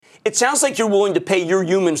It sounds like you're willing to pay your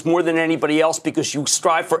humans more than anybody else because you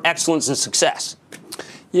strive for excellence and success.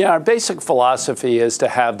 Yeah, our basic philosophy is to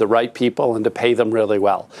have the right people and to pay them really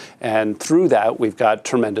well. And through that, we've got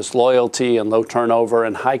tremendous loyalty and low turnover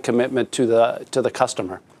and high commitment to the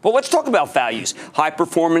customer. Well, let's talk about values. High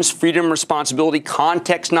performance, freedom, responsibility,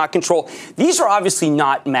 context, not control. These are obviously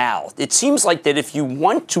not mouthed. It seems like that if you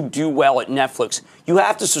want to do well at Netflix, you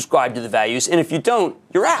have to subscribe to the values. And if you don't,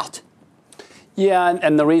 you're out. Yeah,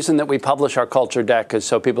 and the reason that we publish our culture deck is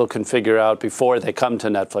so people can figure out before they come to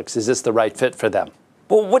Netflix, is this the right fit for them?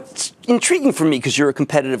 Well, what's intriguing for me, because you're a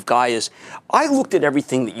competitive guy, is I looked at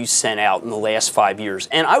everything that you sent out in the last 5 years,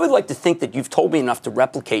 and I would like to think that you've told me enough to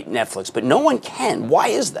replicate Netflix, but no one can. Why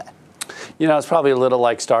is that? You know, it's probably a little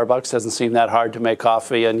like Starbucks. Doesn't seem that hard to make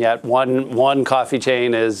coffee, and yet one coffee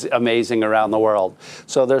chain is amazing around the world.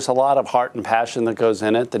 So there's a lot of heart and passion that goes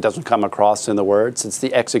in it that doesn't come across in the words. It's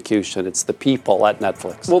the execution. It's the people at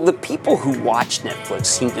Netflix. Well, the people who watch Netflix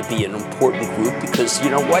seem to be an important group because, you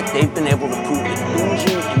know what? They've been able to prove that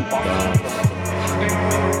binging and buying.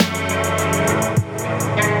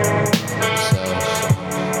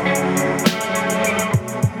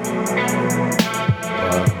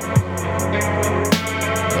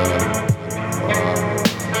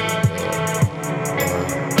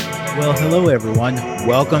 Well, hello everyone.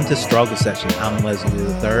 Welcome to Struggle Session. I'm Leslie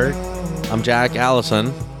III. I'm Jack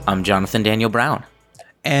Allison. I'm Jonathan Daniel Brown.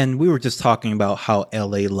 And we were just talking about how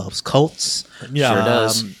LA loves cults. Yeah. Sure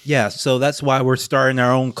does. Yeah, so that's why we're starting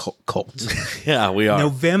our own cult. Yeah, we are.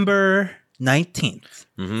 November 19th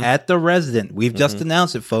at the Resident. We've just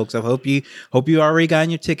announced it, folks. I hope you already got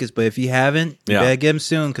your tickets, but if you haven't, you better get them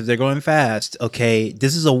soon because they're going fast. Okay,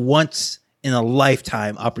 this is a once in a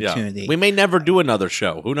lifetime opportunity. Yeah. We may never do another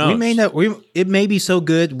show. Who knows? We may not. It may be so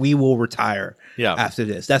good we will retire. After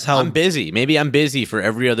this, that's how I'm busy. Maybe I'm busy for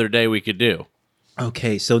every other day we could do.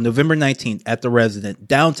 Okay, so November 19th at the Resident,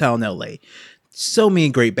 downtown LA. So many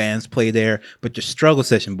great bands play there, but the Struggle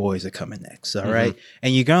Session boys are coming next, all right?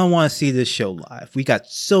 And you're going to want to see this show live. We got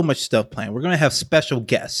so much stuff planned. We're going to have special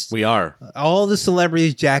guests. We are. All the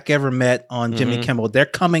celebrities Jack ever met on Jimmy Kimmel, they're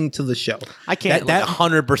coming to the show. I can't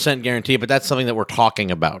 100% guarantee, but that's something that we're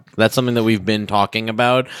talking about. That's something that we've been talking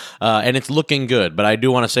about, and it's looking good, but I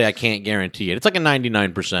do want to say I can't guarantee it. It's like a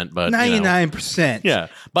 99%, but 99%. Yeah,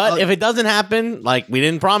 but if it doesn't happen, like we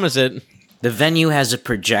didn't promise it. The venue has a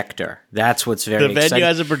projector. That's what's very exciting. The venue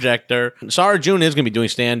has a projector. Sarah June is going to be doing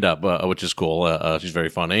stand-up, which is cool. She's very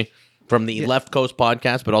funny. From the Left Coast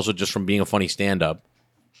podcast, but also just from being a funny stand-up.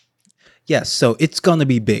 Yes, so it's going to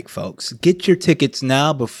be big, folks. Get your tickets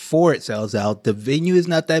now before it sells out. The venue is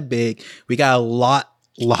not that big. We got a lot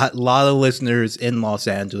of listeners in Los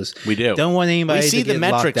Angeles. We do. Don't want anybody to get We see the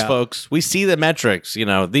metrics, locked out. folks. We see the metrics. You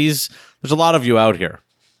know, there's a lot of you out here.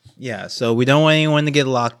 Yeah, so we don't want anyone to get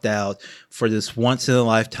locked out for this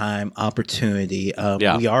once-in-a-lifetime opportunity.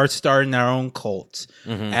 We are starting our own cult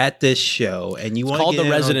at this show, and you want to called get The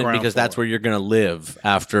in on Resident ground because floor. that's where you're going to live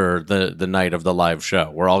after the night of the live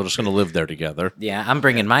show. We're all just going to live there together. Yeah, I'm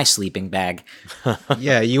bringing my sleeping bag.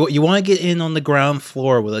 Yeah, you want to get in on the ground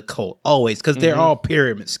floor with a cult, always, because they're all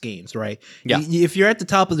pyramid schemes, right? Yeah. If you're at the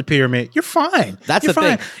top of the pyramid, you're fine. That's you're the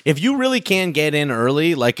fine. thing. If you really can get in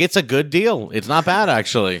early, like, it's a good deal. It's not bad,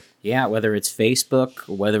 actually. Yeah, whether it's Facebook,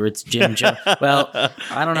 whether it's Jim Jones. Well,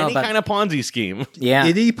 I don't know Any about kind of Ponzi scheme. Yeah.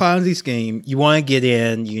 Any Ponzi scheme, you want to get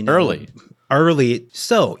in, early.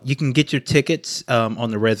 So you can get your tickets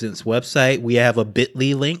on the Residence website. We have a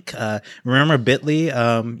Bitly link. Remember Bitly?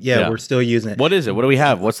 Yeah, we're still using it. What is it? What do we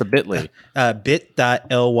have? What's the Bitly?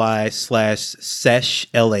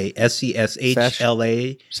 bit.ly/SeshLA,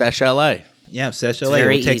 SESHLA. Sesh LA. Yeah, SeshLA.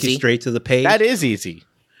 very We'll take you easy. straight to the page. That is easy.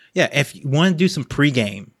 Yeah, if you want to do some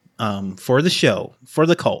pregame for the show, for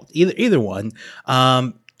the cult, either one,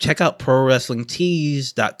 check out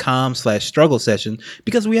prowrestlingtees.com/struggle session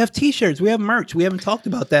because we have t-shirts, we have merch. We haven't talked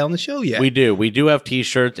about that on the show yet. We do. We do have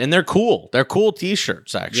t-shirts, and they're cool. They're cool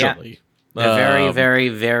t-shirts, actually. They're very, very,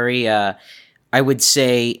 very. I would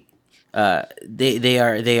say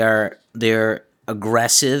they're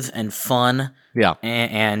aggressive and fun. Yeah.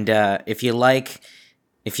 And if you like,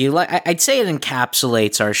 I'd say it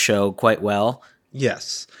encapsulates our show quite well.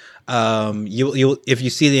 Yes. You'll if you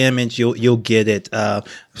see the image, you'll get it.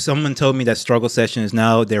 Someone told me that Struggle Session is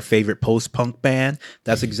now their favorite post-punk band.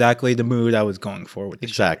 That's exactly the mood I was going for with the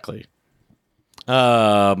Exactly.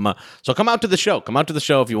 So come out to the show. Come out to the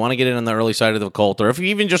show if you want to get in on the early side of the cult, or if you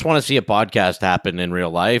even just want to see a podcast happen in real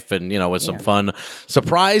life, and with some fun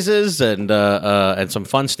surprises and some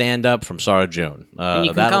fun stand up from Sarah June. And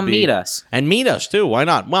you can come meet us and meet us too. Why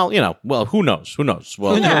not? Well, who knows? Who knows?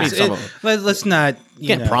 Well, Who knows? meet some of them. Let's not You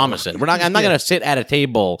can't promise it. I'm not going to sit at a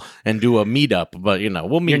table and do a meetup, but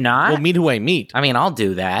we'll meet. You're not? We'll meet who I meet. I mean, I'll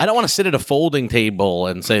do that. I don't want to sit at a folding table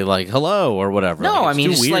and say like hello or whatever. No, I it's mean,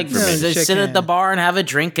 too just weird like for me. sit at the bar and have a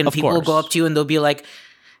drink, and Of people will go course. up to you and they'll be like,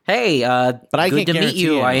 "Hey, But I good can't to meet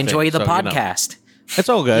you. guarantee I enjoy anything, the so, podcast." It's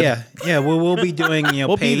all good. Yeah. We'll be doing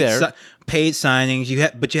We'll be there. paid signings.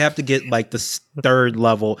 But you have to get like the third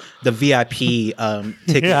level, the VIP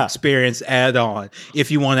ticket Yeah. experience add on if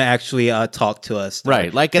you want to actually talk to us.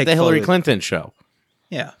 Right, like at Take the Hillary photos. Clinton show.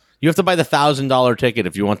 Yeah. You have to buy the $1,000 ticket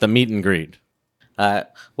if you want the meet and greet.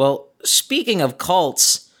 Well, speaking of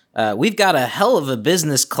cults, we've got a hell of a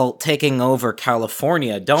business cult taking over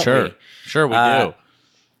California, don't we? Sure we do.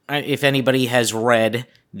 If anybody has read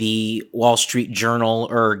the Wall Street Journal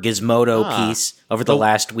or Gizmodo piece over the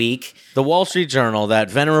last week. The Wall Street Journal, that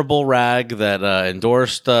venerable rag that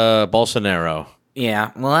endorsed Bolsonaro.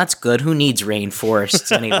 Yeah, well, that's good. Who needs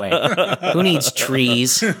rainforests anyway? Who needs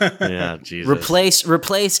trees? Yeah, Jesus.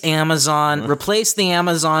 Replace Amazon. Replace the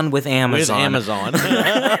Amazon with Amazon. With Amazon.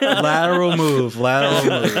 Lateral move.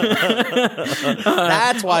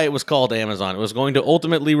 That's why it was called Amazon. It was going to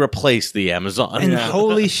ultimately replace the Amazon. And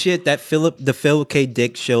holy shit, the Philip K.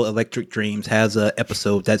 Dick show, Electric Dreams, has a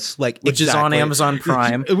episode that's like Which is on Amazon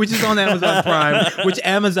Prime. which is on Amazon Prime, which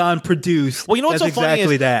Amazon produced. Well, you know what's That's so funny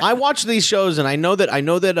exactly is that. I watch these shows and I know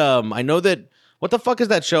that what the fuck is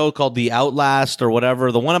that show called, The Outlast or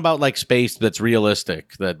whatever, the one about like space that's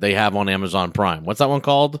realistic that they have on Amazon Prime. What's that one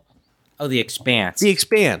called? Oh, The Expanse. The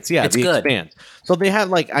Expanse, yeah, It's The good. Expanse. So they had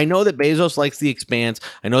like, I know that Bezos likes The Expanse.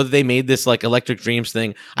 I know that they made this like Electric Dreams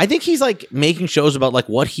thing. I think he's like making shows about like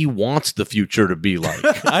what he wants the future to be like.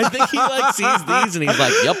 I think he like sees these and he's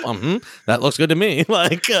like, "Yep, that looks good to me."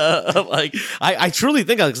 I truly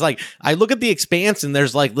think it's like I look at The Expanse and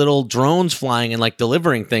there's like little drones flying and like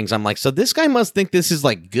delivering things. I'm like, so this guy must think this is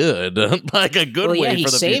like good, like a good way he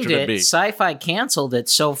for the saved future it. to be. Sci-Fi canceled it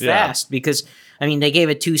so Yeah. fast because I mean they gave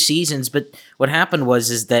it 2 seasons, but what happened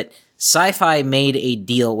is that Sci-Fi made a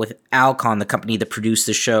deal with Alcon, the company that produced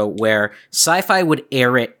the show, where Sci-Fi would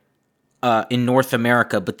air it in North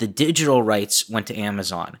America, but the digital rights went to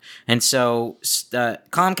Amazon. And so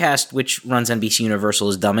Comcast, which runs NBC Universal,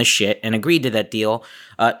 is dumb as shit and agreed to that deal.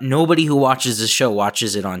 Nobody who watches the show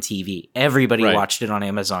watches it on TV. Everybody Right. watched it on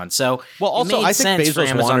Amazon. So Well, it also, made I think sense for Bezos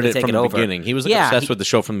Amazon wanted to it take from it the over. beginning. He was like Yeah, obsessed with the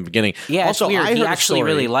show from the beginning. Yeah, also, it's weird. I He heard a actually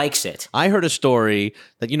story- really likes it. I heard a story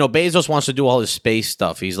that, Bezos wants to do all his space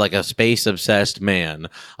stuff. He's like a space obsessed man.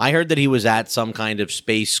 I heard that he was at some kind of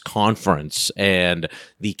space conference and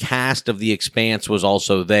the cast of The Expanse was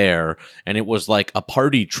also there. And it was like a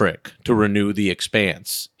party trick to renew The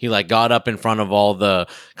Expanse. He like got up in front of all the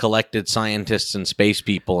collected scientists and space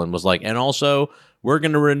people and was like, and also, we're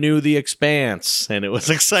going to renew The Expanse. And it was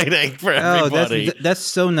exciting for everybody. That's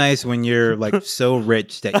so nice when you're like so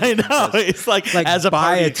rich that you I can know. just, It's like like as a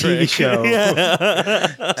buy party a TV trick. show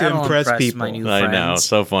to That'll impress people. my new I know, friends.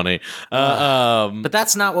 so funny. But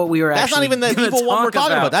that's not what we were That's not actually even the gonna evil one we're talk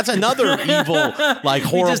talking about. That's another evil, like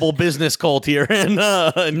horrible business cult here in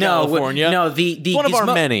California. No, the It's one of our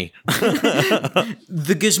many.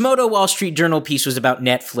 The Gizmodo Wall Street Journal piece was about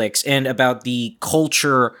Netflix and about the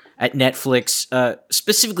culture at Netflix,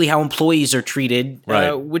 specifically how employees are treated,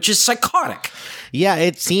 Right. which is psychotic. Yeah,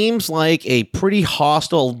 it seems like a pretty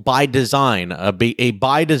hostile by design, a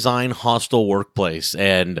by design hostile workplace.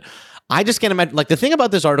 And I just can't imagine. Like, the thing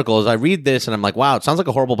about this article is I read this and I'm like, wow, it sounds like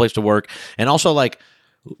a horrible place to work. And also, like,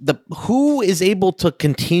 who is able to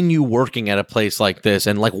continue working at a place like this,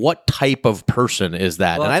 and like what type of person is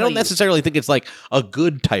that? Well, and I'll I don't tell you- necessarily think it's like a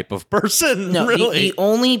good type of person. No, really. the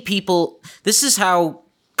only people. This is how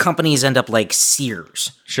companies end up like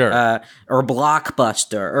Sears, Sure. or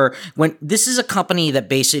Blockbuster, or when this is a company that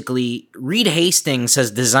basically Reed Hastings has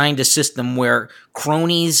designed a system where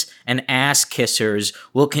cronies and ass kissers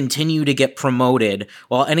will continue to get promoted,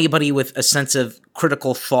 while anybody with a sense of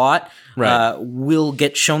critical thought Right. will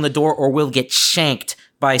get shown the door or will get shanked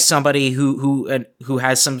by somebody who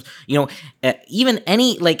has some, even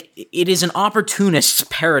any, like, it is an opportunist's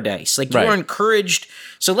paradise. Like, you Right. are encouraged.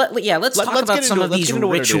 So let's talk about get some into of let's these get into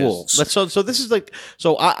what it is. rituals. So this is like,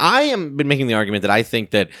 so I am been making the argument that I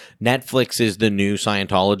think that Netflix is the new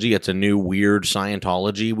Scientology. It's a new weird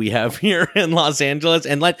Scientology we have here in Los Angeles,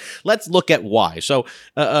 and let's look at why. So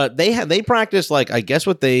they practice, like, I'll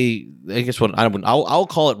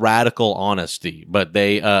call it radical honesty, but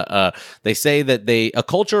they say that a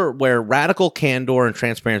culture where radical candor and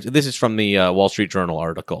transparency. This is from the Wall Street Journal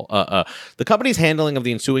article. The company's handling of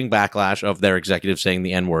the ensuing backlash of their executives saying the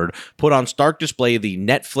the N-word, put on stark display the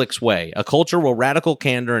Netflix way, a culture where radical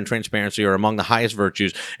candor and transparency are among the highest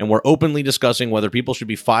virtues, and where openly discussing whether people should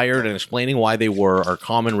be fired and explaining why they were are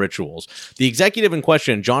common rituals. The executive in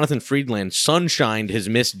question, Jonathan Friedland, sunshined his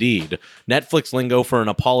misdeed, Netflix lingo for an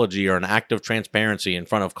apology or an act of transparency in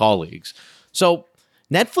front of colleagues. So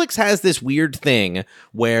Netflix has this weird thing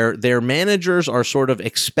where their managers are sort of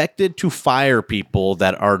expected to fire people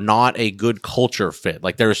that are not a good culture fit.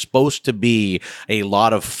 Like there's supposed to be a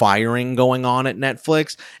lot of firing going on at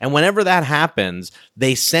Netflix. And whenever that happens,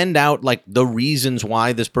 they send out like the reasons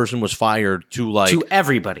why this person was fired to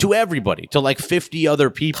everybody, to like 50 other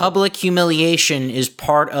people. Public humiliation is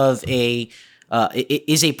part of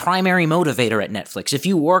is a primary motivator at Netflix. If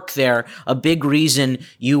you work there, a big reason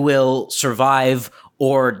you will survive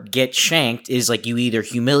or get shanked is like you either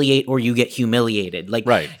humiliate or you get humiliated. Like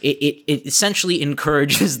right. It essentially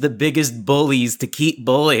encourages the biggest bullies to keep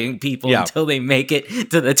bullying people until they make it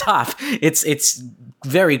to the top. It's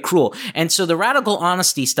very cruel. And so the radical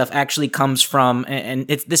honesty stuff actually comes from, and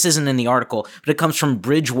this isn't in the article, but it comes from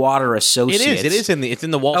Bridgewater Associates. It is it's in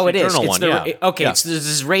the Wall Street Journal one. It's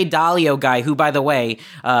this Ray Dalio guy who, by the way,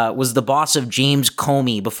 was the boss of James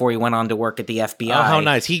Comey before he went on to work at the FBI. Oh, how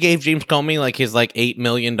nice. He gave James Comey like his $8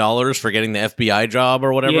 million for getting the FBI job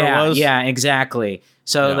or whatever it was. Yeah, exactly.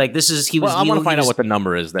 So like this is I want to find out what the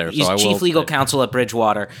number is there. He's chief legal counsel at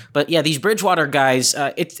Bridgewater. But yeah, these Bridgewater guys,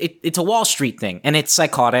 it's a Wall Street thing, and it's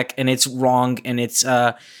psychotic, and it's wrong, and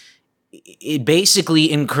it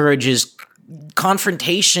basically encourages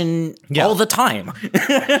confrontation all the time.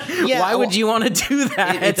 Why would you want to do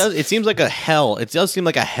that? It does. It seems like a hell. It does seem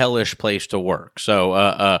like a hellish place to work.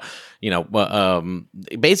 So,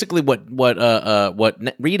 basically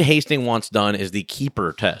what Reed Hastings wants done is the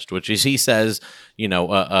keeper test, which is, he says,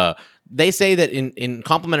 they say that in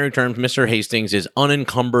complimentary terms, Mr. Hastings is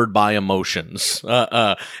unencumbered by emotions.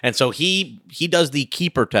 And so he does the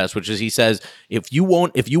keeper test, which is, he says, if you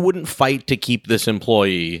wouldn't fight to keep this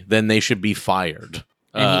employee, then they should be fired.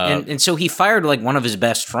 And so he fired like one of his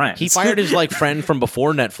best friends. He fired his friend from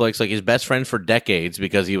before Netflix, like his best friend for decades,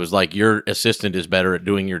 because he was like, your assistant is better at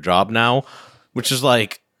doing your job now, which is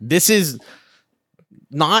like, this is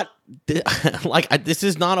not this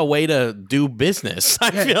is not a way to do business.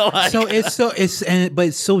 I feel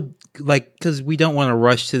like because we don't want to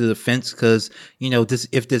rush to the defense, because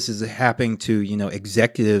if this is happening to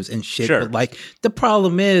executives and shit. Sure. But the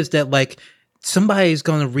problem is that somebody's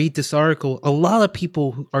going to read this article. A lot of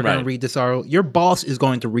people who are going to read this article. Your boss is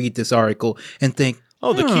going to read this article and think,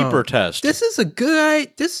 oh, the keeper test. This is a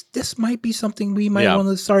good. This might be something we might want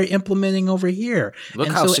to start implementing over here. Look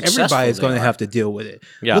how successful everybody's going to have to deal with it.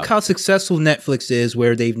 Yeah. Look how successful Netflix is,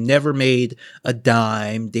 where they've never made a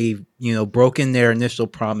dime. They've broken their initial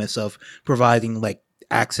promise of providing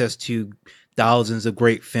access to thousands of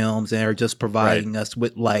great films, and are just providing us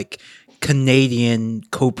with Canadian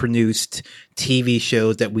co-produced TV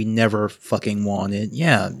shows that we never fucking wanted.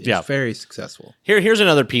 It's very successful. Here's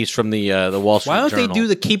another piece from the Wall Street Journal. Why don't they do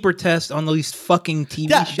the keeper test on these fucking TV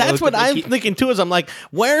shows? That's what I'm thinking too. Is I'm like,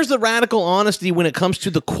 where's the radical honesty when it comes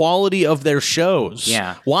to the quality of their shows?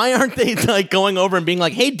 Yeah. Why aren't they going over and being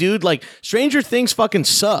like, hey, dude, Stranger Things fucking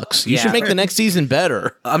sucks. You should make the next season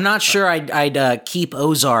better. I'm not sure I'd keep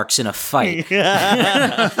Ozarks in a fight.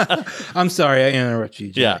 I'm sorry, I interrupted you,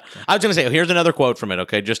 Jack. Yeah, I was gonna say, here's another quote from it.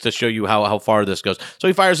 Okay, just to show you how far this goes. So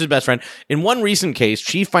he fires his best friend. In one recent case,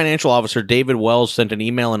 Chief Financial Officer David Wells sent an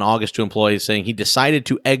email in August to employees saying he decided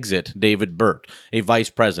to exit David Burt, a vice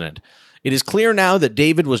president. It is clear now that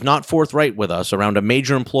David was not forthright with us around a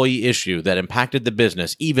major employee issue that impacted the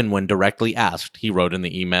business, even when directly asked, he wrote in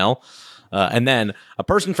the email. And then a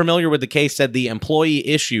person familiar with the case said the employee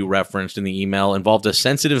issue referenced in the email involved a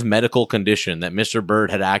sensitive medical condition that Mr. Burt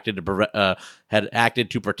had acted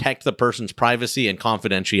to protect the person's privacy and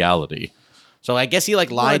confidentiality. So I guess he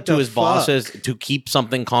lied to his bosses to keep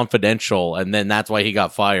something confidential, and then that's why he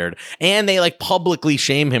got fired. And they publicly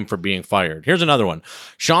shame him for being fired. Here's another one.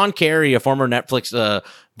 Sean Carey, a former Netflix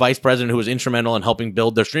vice president who was instrumental in helping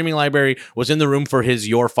build their streaming library, was in the room for his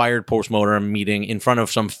You're Fired postmortem meeting in front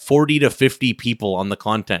of some 40 to 50 people on the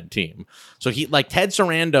content team. So he, Ted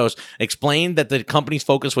Sarandos, explained that the company's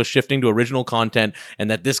focus was shifting to original content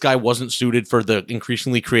and that this guy wasn't suited for the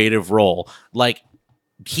increasingly creative role.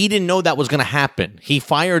 He didn't know that was going to happen. He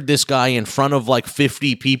fired this guy in front of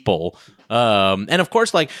 50 people. And of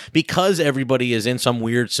course, because everybody is in some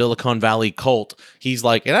weird Silicon Valley cult, he's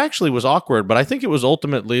it actually was awkward, but I think it was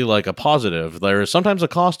ultimately a positive. There is sometimes a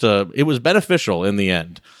cost to it was beneficial in the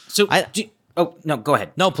end. So Oh, no, go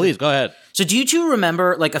ahead. No, please go ahead. So do you two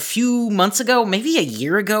remember, like a few months ago, maybe a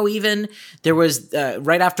year ago even, there was,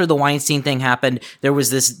 right after the Weinstein thing happened, there was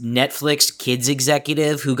this Netflix kids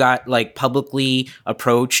executive who got like publicly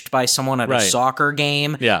approached by someone at a Right. soccer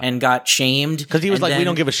game Yeah. and got shamed. Because he was And like, we then-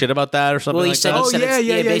 don't give a shit about that or something Well, he like said, that. he said yeah, it's,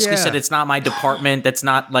 yeah, yeah, basically yeah. said it's not my department. That's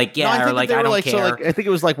not like, No, I yeah, think or that like, they I were don't like, care. so like, I think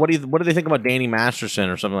it was like, what do they think about Danny Masterson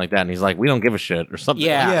or something like that? And he's like, we don't give a shit or something.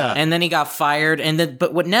 Yeah. Yeah. And then he got fired. And then,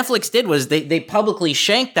 but what Netflix did was they publicly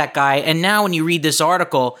shanked that guy. And now when you read this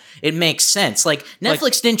article, it makes sense. Like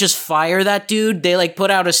Netflix didn't just fire that dude. They like put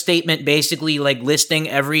out a statement basically like listing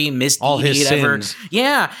every misdeed All his he'd ever. sins.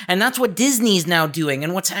 Yeah. And that's what Disney's now doing.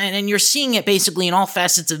 And you're seeing it basically in all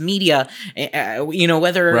facets of media,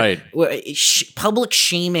 whether Right. public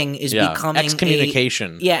shaming is becoming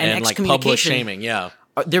excommunication. and like public excommunication. shaming. Yeah.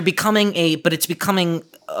 They're becoming it's becoming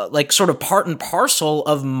like sort of part and parcel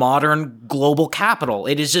of modern global capital.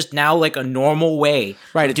 It is just now like a normal way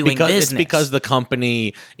Right, of it's doing business. It's because the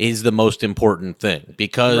company is the most important thing.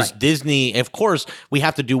 Because Right. Disney, of course, we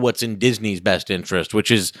have to do what's in Disney's best interest, which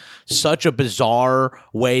is such a bizarre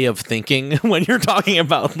way of thinking when you're talking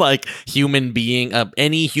about like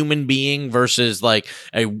any human being versus like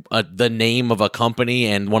the name of a company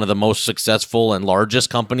and one of the most successful and largest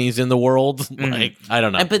companies in the world. Like, I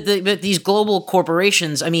don't know. But these global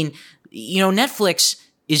corporations, I mean, Netflix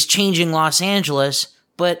is changing Los Angeles,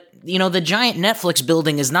 but the giant Netflix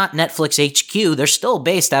building is not Netflix HQ. They're still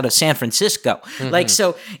based out of San Francisco. Like,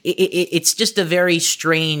 so it's just a very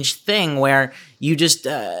strange thing where you just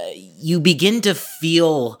you begin to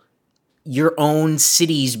feel your own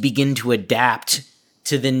cities begin to adapt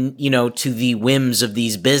to the whims of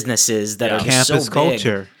these businesses that are just Campus so big.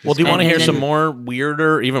 culture. Well, do you want to And hear then- some more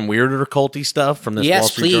even weirder culty stuff from this Yes, Wall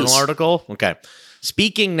Street Journal please. article? Okay.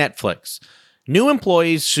 Speaking Netflix. New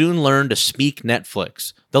employees soon learn to speak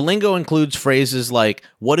Netflix. The lingo includes phrases like,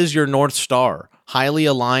 what is your North Star? Highly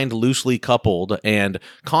aligned, loosely coupled, and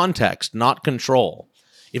context, not control.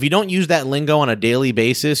 If you don't use that lingo on a daily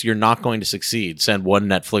basis, you're not going to succeed, said one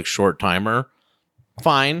Netflix short timer.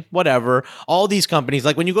 Fine, whatever. All these companies,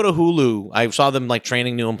 like when you go to Hulu, I saw them like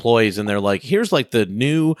training new employees and they're like, here's like the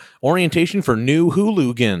new orientation for new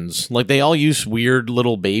Hulugans. Like they all use weird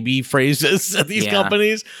little baby phrases at these Yeah.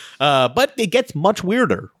 companies. But it gets much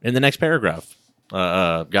weirder in the next paragraph.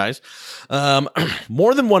 Guys.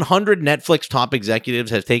 More than 100 Netflix top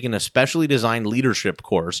executives have taken a specially designed leadership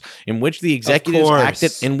course in which the executives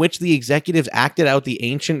acted out the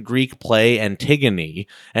ancient Greek play Antigone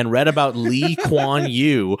and read about Lee Kuan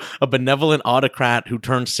Yew, a benevolent autocrat who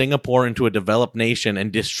turned Singapore into a developed nation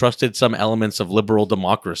and distrusted some elements of liberal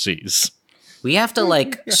democracies. We have to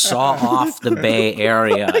like saw off the Bay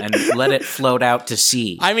Area and let it float out to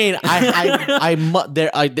sea. I mean,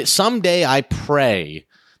 someday I pray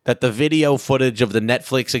that the video footage of the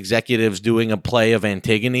Netflix executives doing a play of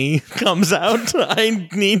Antigone comes out. I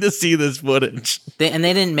need to see this footage. They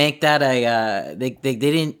didn't make that they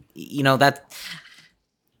didn't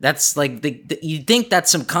that's like you'd think that's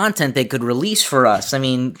some content they could release for us. I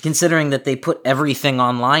mean, considering that they put everything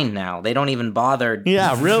online now, they don't even bother.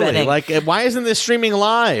 Yeah, really. vetting. Like, why isn't this streaming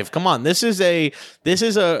live? Come on, this is a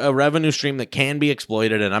revenue stream that can be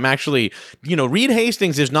exploited. And I'm actually, Reed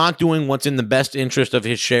Hastings is not doing what's in the best interest of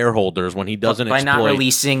his shareholders when he doesn't by exploit. not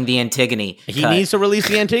releasing the Antigone. He cut. needs to release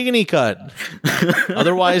the Antigone cut.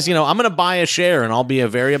 Otherwise, I'm going to buy a share and I'll be a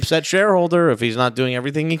very upset shareholder if he's not doing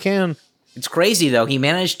everything he can. It's crazy though. He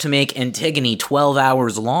managed to make Antigone 12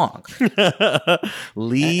 hours long.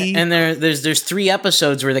 Lee. And there's 3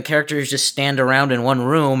 episodes where the characters just stand around in one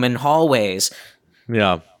room in hallways.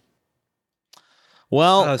 Yeah.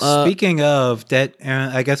 Well, speaking of that,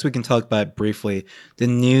 I guess we can talk about it briefly. The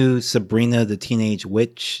new Sabrina the Teenage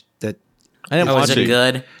Witch. That I didn't Oh, watch is it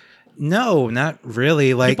good? no, not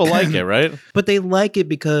really. Like People like it, right? but they like it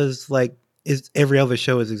because like every other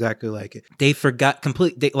show is exactly like it. They forgot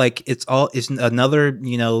completely. It's another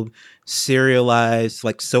serialized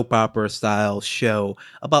like soap opera style show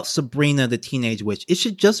about Sabrina the Teenage Witch. It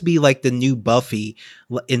should just be like the new Buffy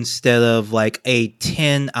instead of like a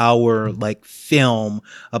 10-hour like film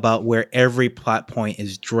about where every plot point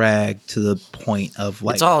is dragged to the point of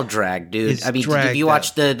like It's all drag, dude. it's I mean, dragged if you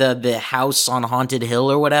watch the House on Haunted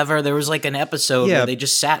Hill or whatever, there was like an episode Yeah. where they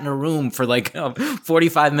just sat in a room for like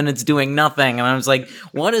 45 minutes doing nothing, and I was like,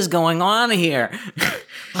 "What is going on here?"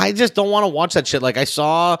 I just don't want to watch that shit. Like, I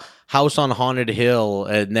saw House on Haunted Hill,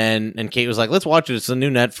 and Kate was like, let's watch it. It's the new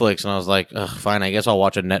Netflix. And I was like, ugh, fine, I guess I'll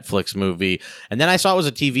watch a Netflix movie. And then I saw it was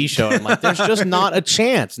a TV show. And I'm like, there's just not a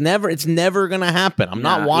chance. It's never going to happen. I'm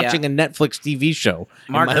not watching a Netflix TV show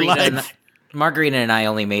in my Margarita life. Margarita and I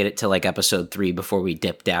only made it to like episode 3 before we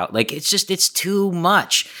dipped out. Like it's too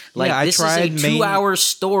much. Like Yeah, this is a 2-hour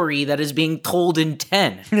story that is being told in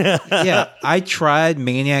 10. Yeah, I tried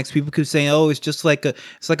Maniacs. People keep saying, "Oh, it's like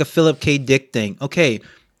a Philip K. Dick thing." Okay,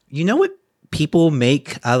 you know what people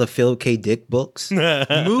make out of Philip K. Dick books?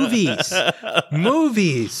 Movies.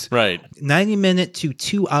 Right. 90-minute to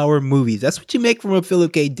 2-hour movies. That's what you make from a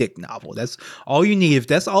Philip K. Dick novel. That's all you need. If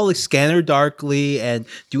that's all like Scanner Darkly and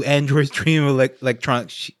Do Androids Dream of Electronic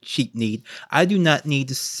Sheep need, I do not need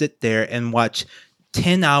to sit there and watch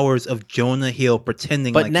 10 hours of Jonah Hill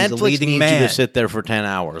pretending But like he's a Netflix leading needs man. you to sit there for 10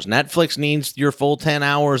 hours. Netflix needs your full 10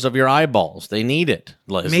 hours of your eyeballs. They need it,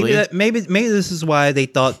 Leslie. Maybe this is why they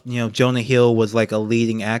thought Jonah Hill was like a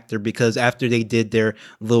leading actor, because after they did their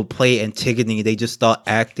little play Antigone, they just thought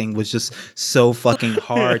acting was just so fucking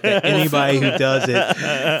hard that anybody who does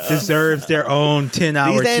it deserves their own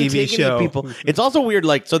 10-hour These TV Antigone show. people. It's also weird.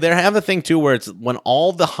 Like, so they have a thing too where it's when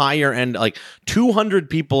all the higher end, like 200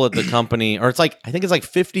 people at the company, or I think it's like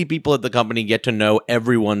 50 people at the company get to know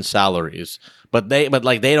everyone's salaries, but they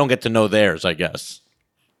don't get to know theirs, I guess.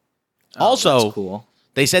 Also, That's cool.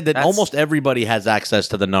 they said that That's- almost everybody has access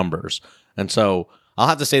to the numbers. And so I'll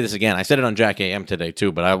have to say this again. I said it on Jack AM today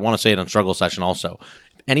too, but I want to say it on Struggle Session also.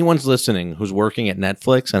 If anyone's listening who's working at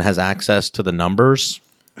Netflix and has access to the numbers,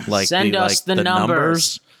 Send us the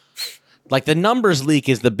numbers. Like the numbers leak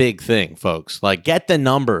is the big thing, folks. Like get the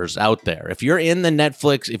numbers out there. If you're in the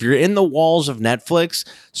Netflix, if you're in the walls of Netflix,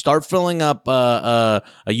 start filling up a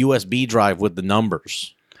USB drive with the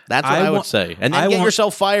numbers. That's what I would say. And then get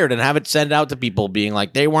yourself fired and have it sent out to people being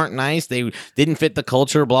like, they weren't nice, they didn't fit the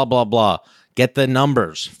culture, blah, blah, blah. Get the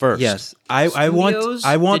numbers first. Yes, I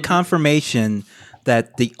want confirmation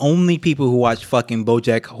that the only people who watch fucking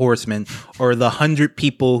BoJack Horseman are the 100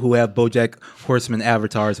 people who have BoJack Horseman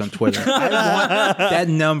avatars on Twitter. I want that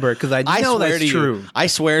number because I know swear that's to you, true. I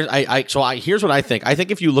swear. Here's what I think. I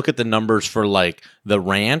think if you look at the numbers for like the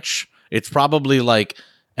ranch, it's probably like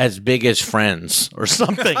as big as Friends or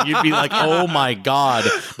something. You'd be like, oh my god.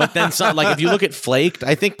 But then like if you look at Flaked,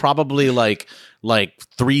 I think probably like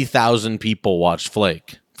 3,000 people watched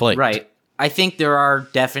Flaked. Right. I think there are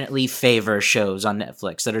definitely favor shows on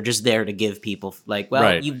Netflix that are just there to give people like, well,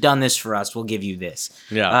 Right. you've done this for us, we'll give you this.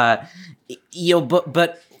 Yeah.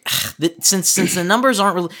 But since the numbers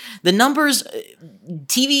aren't the numbers,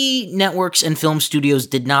 TV networks and film studios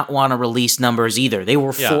did not want to release numbers either. They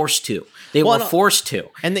were forced to. They were forced to.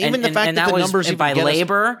 And even the fact that the numbers even by get us-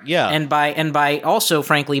 labor, Yeah. and by also,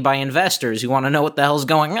 frankly, by investors who want to know what the hell's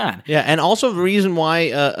going on. Yeah, and also the reason why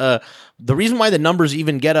the numbers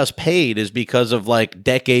even get us paid is because of like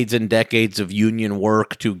decades and decades of union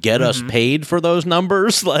work to get us paid for those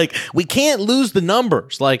numbers. Like we can't lose the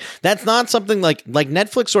numbers. Like that's not something like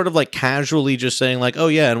Netflix sort of like casually just saying like, oh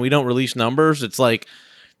yeah, and we don't release numbers. It's like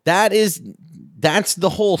that's the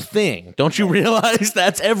whole thing. Don't you realize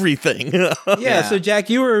that's everything? Yeah, so Jack,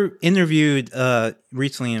 you were interviewed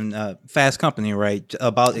recently in Fast Company, right?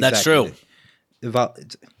 About That's true.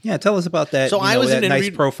 Tell us about that. So I was that nice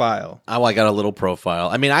interviewed- profile. Oh, I got a little profile.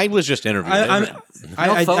 I mean, I was just interviewed.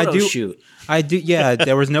 I Photo do shoot. I do. Yeah,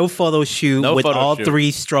 there was no photo shoot No with photo all shoot. 3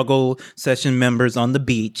 struggle session members on the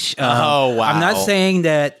beach. Oh, wow. I'm not saying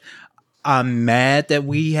that I'm mad that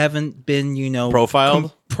we haven't been,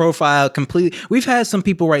 Profiled? Profiled completely. We've had some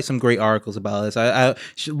people write some great articles about us.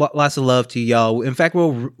 Lots of love to y'all. In fact,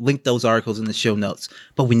 we'll link those articles in the show notes.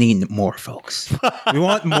 But we need more, folks. We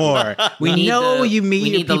want more. We need know you media We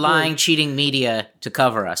need the people- lying, cheating media to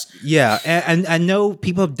cover us. Yeah, and I know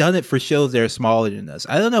people have done it for shows that are smaller than us.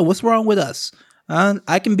 I don't know what's wrong with us.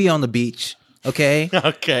 I can be on the beach. Okay.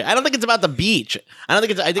 Okay, I don't think it's about the beach. I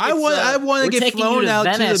think it's. I want to We're get taking you flown to out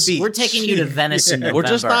Venice. to the beach. We're taking you to Venice in November. We're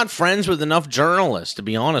just not friends with enough journalists, to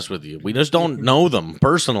be honest with you. We just don't know them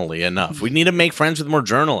personally enough. We need to make friends with more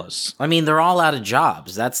journalists. I mean, they're all out of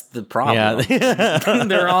jobs. That's the problem. Yeah.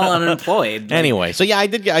 They're all unemployed. Anyway, so yeah, I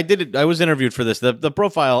did it. I was interviewed for this. The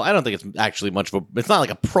profile. I don't think it's actually much of a. It's not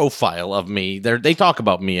like a profile of me. They talk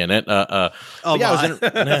about me in it. But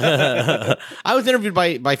yeah, I was interviewed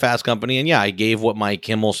by Fast Company, and yeah, I gave what my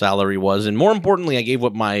Kimmel salary was, and more importantly, I gave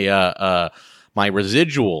what my my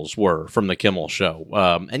residuals were from the Kimmel show.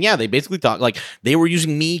 And yeah, they basically thought like they were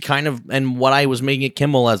using me kind of and what I was making at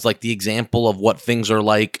Kimmel as like the example of what things are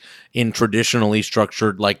like in traditionally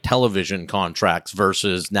structured like television contracts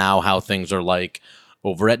versus now how things are like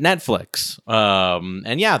over at Netflix.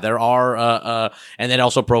 And yeah, there are and then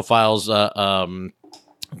also profiles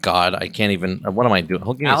God, I can't even. What am I doing?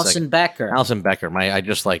 Hold me a Alison second. Becker. Alison Becker.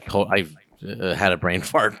 I've had a brain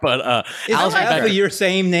fart, but It's Alison actually Becker. your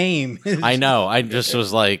same name. I know. I just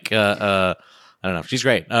was like, I don't know. She's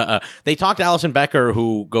great. They talked to Alison Becker,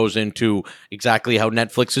 who goes into exactly how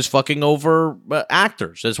Netflix is fucking over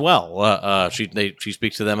actors as well. She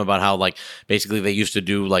speaks to them about how, like, basically they used to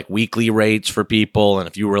do like weekly rates for people, and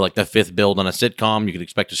if you were like the fifth build on a sitcom, you could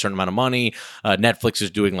expect a certain amount of money. Netflix is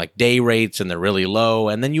doing like day rates, and they're really low,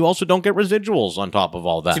 and then you also don't get residuals on top of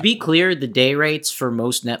all that. To be clear, the day rates for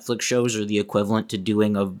most Netflix shows are the equivalent to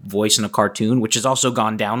doing a voice in a cartoon, which has also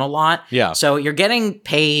gone down a lot. Yeah. So you're getting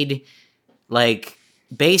paid, like,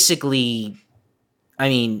 basically,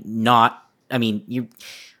 you're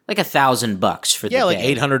like $1,000 for the day. like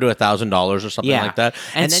 $800 to $1,000 or something like that.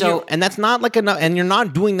 And then and that's not like enough. And you're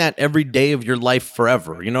not doing that every day of your life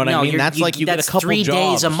forever. You know what I mean? That's like you get a couple 3 jobs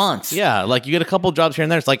days a month. Yeah, like you get a couple jobs here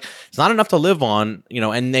and there. It's like it's not enough to live on. You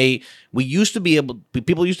know, and people used to be able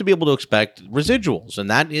to expect residuals, and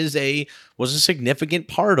that was a significant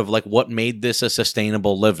part of like what made this a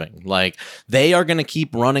sustainable living. Like they are going to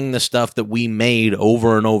keep running the stuff that we made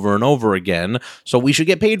over and over and over again, so we should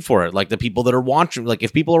get paid for it. Like the people that are watching, like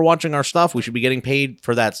if people are watching our stuff, we should be getting paid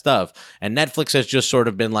for that stuff. And Netflix has just sort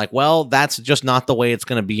of been like, well, that's just not the way it's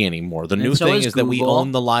going to be anymore. The new thing is that we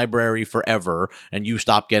own the library forever, and you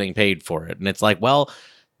stop getting paid for it. And it's like, well,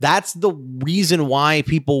 that's the reason why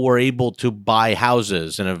people were able to buy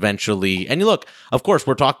houses and eventually. And look, of course,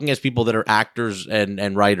 we're talking as people that are actors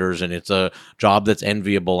and writers, and it's a job that's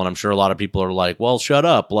enviable. And I'm sure a lot of people are like, well, shut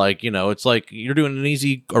up. Like, you know, it's like you're doing an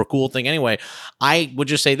easy or cool thing anyway. I would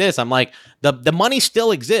just say this. I'm like, the money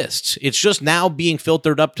still exists. It's just now being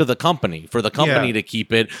filtered up to the company for the company to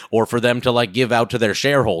keep it, or for them to like give out to their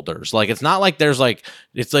shareholders. Like, it's not like there's like,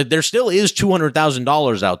 it's like there still is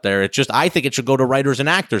 $200,000 out there. It's just, I think it should go to writers and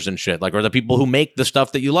actors and shit, like, or the people who make the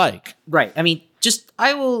stuff that you like. Right. I mean,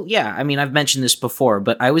 I've mentioned this before,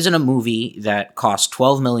 but I was in a movie that cost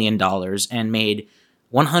 $12 million and made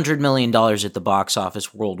 $100 million at the box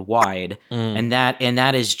office worldwide. And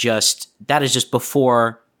that is just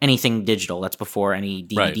before anything digital. That's before any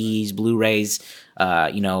DVDs, right, Blu-rays,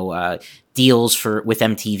 deals with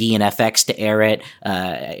MTV and FX to air it,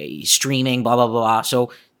 streaming, blah, blah, blah.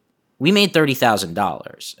 So we made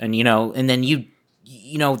 $30,000, and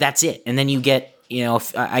then that's it. And then you get,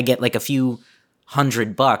 I get like a few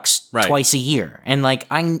 $100 right, twice a year. And like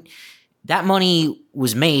that money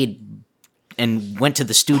was made and went to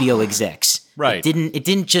the studio execs. Right. It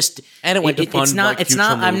didn't just, and it went to fund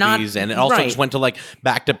future movies, and it also just went to like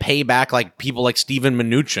back to pay back like people like Steven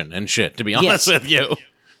Mnuchin and shit, to be honest with you.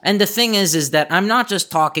 And the thing is that I'm not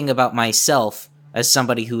just talking about myself as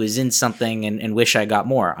somebody who is in something and wish I got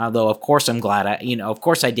more. Although, of course, I'm glad of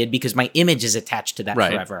course I did, because my image is attached to that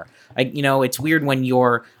forever. It's weird when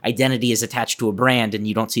your identity is attached to a brand and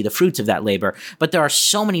you don't see the fruits of that labor. But there are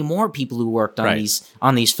so many more people who worked on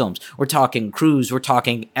these films. We're talking crews, we're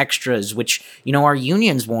talking extras, which, our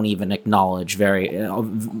unions won't even acknowledge very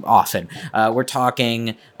often. We're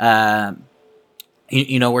talking...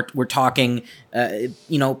 we're talking,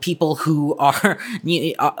 people who are in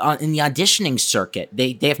the auditioning circuit.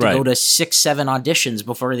 They have to go to 6-7 auditions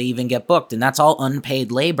before they even get booked, and that's all unpaid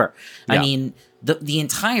labor. Yeah. I mean, the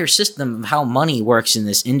entire system of how money works in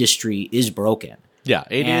this industry is broken. Yeah,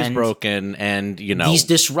 it is broken, and these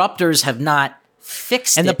disruptors have not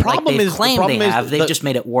fixed it. And the problem like they've just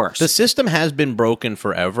made it worse. The system has been broken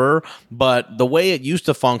forever, but the way it used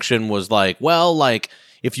to function was like, well, like,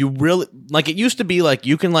 if you really, like, it used to be like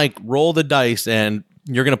you can like roll the dice and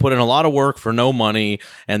you're going to put in a lot of work for no money,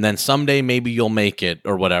 and then someday maybe you'll make it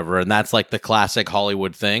or whatever. And that's like the classic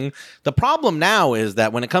Hollywood thing. The problem now is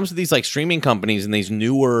that when it comes to these like streaming companies and this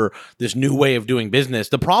new way of doing business,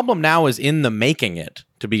 the problem now is in the making it,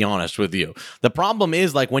 to be honest with you. The problem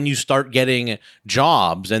is like when you start getting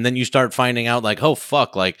jobs and then you start finding out like, oh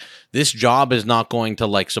fuck, like this job is not going to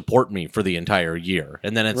like support me for the entire year.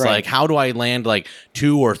 And then it's like, how do I land like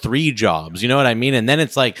 2 or 3 jobs? You know what I mean? And then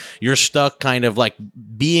it's like you're stuck kind of like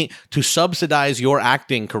being to subsidize your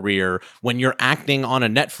acting career when you're acting on a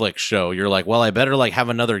Netflix show. You're like, well, I better like have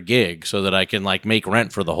another gig so that I can like make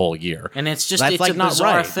rent for the whole year. And it's just, that's it's like a not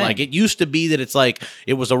bizarre right. thing. Like it used to be that it's like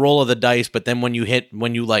it was a roll of the dice, but then when you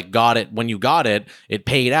got it, it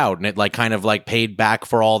paid out, and it like kind of like paid back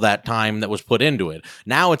for all that time that was put into it.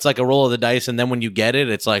 Now it's like a roll of the dice, and then when you get it,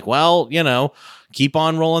 it's like, well, keep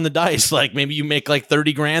on rolling the dice. Like maybe you make like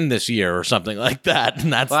 30 grand this year or something like that,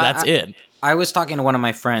 and that's it. I was talking to one of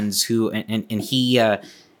my friends who, and he's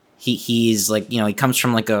like, he comes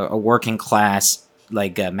from like a working class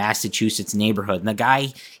Massachusetts neighborhood. And the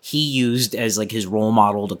guy he used as like his role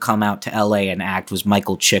model to come out to LA and act was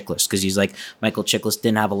Michael Chiklis, because he's like, Michael Chiklis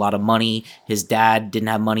didn't have a lot of money. His dad didn't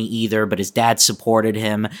have money either, but his dad supported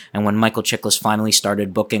him. And when Michael Chiklis finally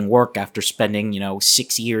started booking work after spending,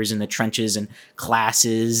 6 years in the trenches and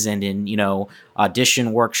classes and in,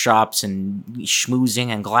 audition workshops and schmoozing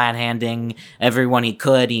and glad handing everyone he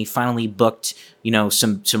could, he finally booked,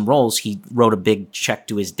 some roles. He wrote a big check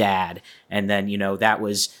to his dad. And then, that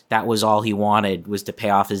was all he wanted, was to pay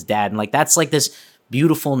off his dad. And like, that's like this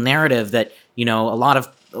beautiful narrative that, a lot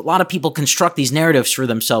of people construct these narratives for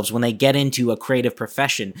themselves when they get into a creative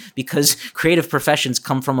profession, because creative professions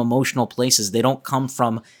come from emotional places. They don't come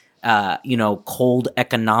from, cold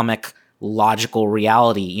economic logical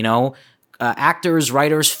reality. Actors,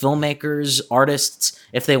 writers, filmmakers, artists,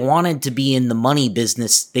 if they wanted to be in the money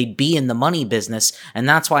business, they'd be in the money business. And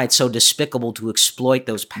that's why it's so despicable to exploit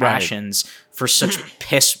those passions for such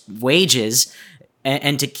piss wages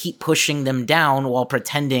and to keep pushing them down while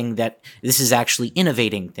pretending that this is actually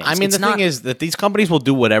innovating things. I mean, the thing is that these companies will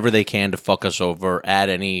do whatever they can to fuck us over at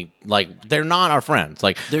any, they're not our friends.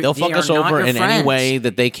 They'll fuck us over in any way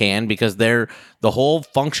that they can, because the whole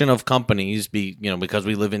function of companies, because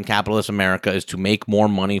we live in capitalist America, is to make more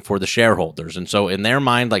money for the shareholders. And so in their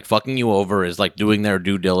mind, fucking you over is like doing their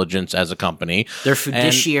due diligence as a company. Their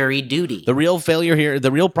fiduciary duty. The real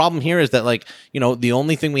problem here is that the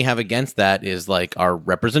only thing we have against that is our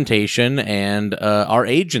representation and our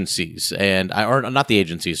agencies, or not the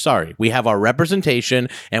agencies, sorry. We have our representation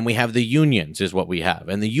and we have the unions is what we have.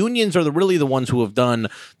 And the unions are really the ones who have done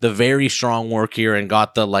the very strong work here and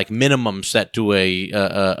got the minimum set to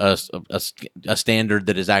a standard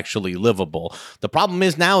that is actually livable. The problem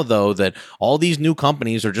is now, though, that all these new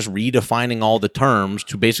companies are just redefining all the terms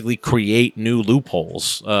to basically create new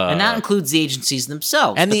loopholes. And that includes the agencies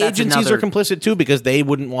themselves. And the agencies are complicit, too, because they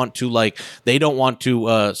wouldn't want to, they don't want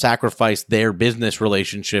to sacrifice their business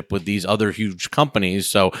relationship with these other huge companies.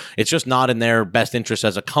 So it's just not in their best interest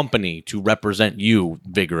as a company to represent you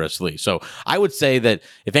vigorously. So I would say that,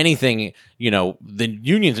 if anything, the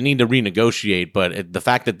unions need to renegotiate, but the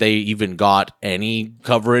fact that they even got any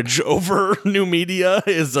coverage over new media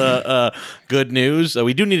is good news. So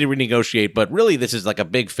we do need to renegotiate, but really this is a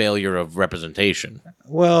big failure of representation.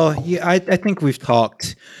 Well, yeah, I think we've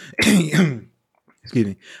talked excuse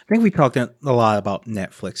me. I think we talked a lot about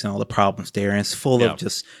Netflix and all the problems there, and it's full of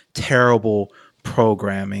just terrible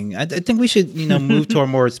programming. I think we should, move to a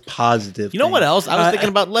more positive. You know what else I was thinking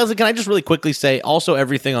about, Leslie? Can I just really quickly say, also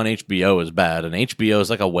everything on HBO is bad, and HBO is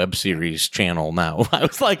like a web series channel now. I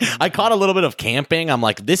was I caught a little bit of camping. I'm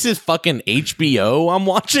like, this is fucking HBO I'm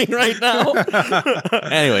watching right now.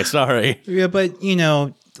 Anyway, sorry. Yeah, but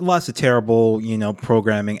lots of terrible,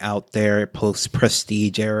 programming out there post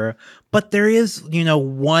Prestige era. But there is,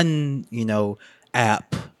 one,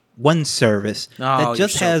 app, one service that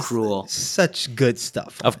just has such good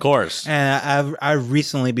stuff. Of course. And I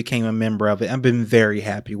recently became a member of it. I've been very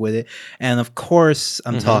happy with it. And of course,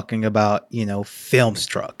 I'm talking about,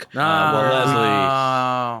 Filmstruck.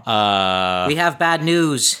 We have bad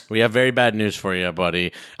news. We have very bad news for you,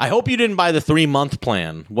 buddy. I hope you didn't buy the 3-month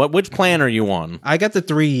plan. Which plan are you on? I got the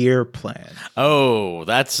 3-year plan. Oh,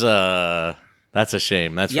 that's a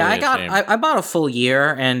shame. That's really a shame. I bought a full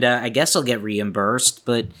year, and I guess I'll get reimbursed.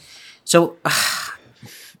 But so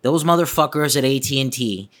those motherfuckers at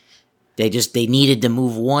AT&T, they needed to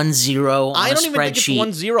move 1 0 on a spreadsheet. I don't even think it's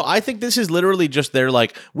 1 0. I think this is literally just their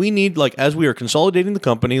we need as we are consolidating the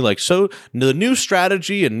company, so the new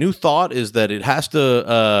strategy and new thought is that it has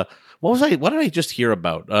to. What did I just hear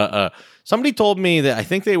about? Somebody told me that I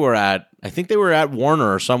think they were at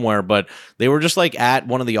Warner or somewhere, but they were just at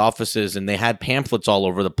one of the offices, and they had pamphlets all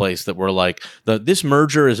over the place that were this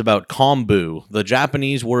merger is about kombu, the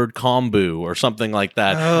Japanese word kombu or something like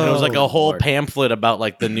that. And it was a whole pamphlet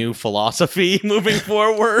about the new philosophy moving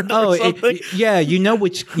forward. Or something.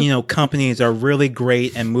 Which companies are really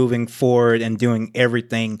great and moving forward and doing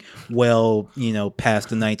everything well, past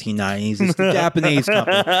the 1990s. It's the Japanese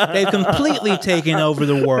company. They've completely taken over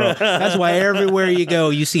the world. That's why everywhere you go,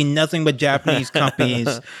 you see nothing but Japanese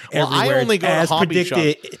companies everywhere. I only go to hobby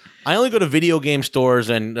shops. I only go to video game stores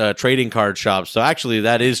and trading card shops. So actually,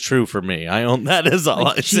 that is true for me. That is all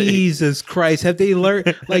I see. Jesus Christ. Have they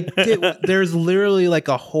learned? There's literally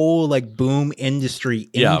a whole boom industry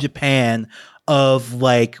in Japan of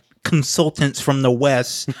consultants from the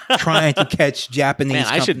West trying to catch Japanese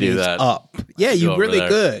companies I should do that. up. Yeah, you really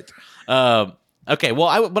could. Okay,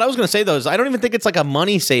 well, what I was going to say though is I don't even think it's like a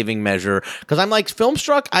money saving measure because I'm like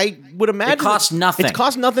Filmstruck. I would imagine It costs nothing. It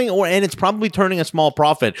costs nothing, and it's probably turning a small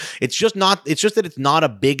profit. It's just not. It's just that it's not a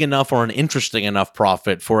big enough or an interesting enough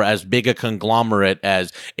profit for as big a conglomerate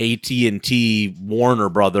as AT&T, Warner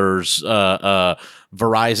Brothers,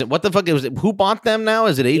 Verizon. What the fuck is it? Who bought them now?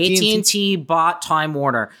 Is it AT&T? AT&T bought Time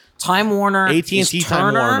Warner. Time Warner. AT&T, is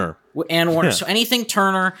Time Turner Warner. And Warner. So anything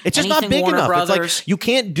Turner, It's just anything not big Warner enough. Brothers. It's like you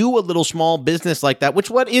can't do a little small business like that.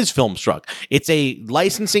 What is Filmstruck? It's a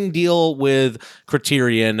licensing deal with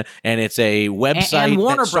Criterion, and it's a website and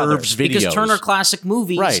Warner that Brothers, serves videos. because Turner Classic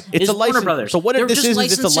Movies Right, it's is a Warner license. Brothers. So what They're this just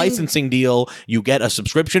is it's a licensing deal. You get a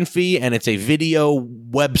subscription fee, and it's a video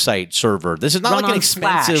website server. This is not run like an on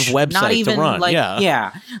expensive Flash, website not even to run. Like,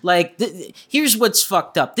 yeah. Like here's what's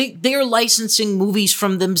fucked up. They're licensing movies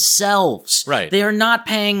from themselves. Right. They are not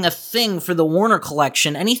paying a thing for the Warner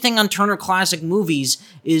collection. Anything on Turner Classic Movies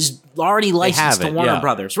is already licensed to Warner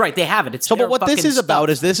Brothers. Right. They have it. It's So, their but what this fucking is about stuff.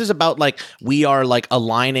 is this is about like we are like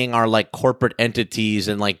aligning our like corporate entities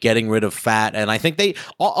and like getting rid of fat. And I think they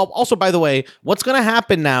also, by the way, what's going to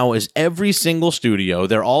happen now is every single studio,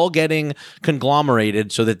 they're all getting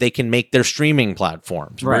conglomerated so that they can make their streaming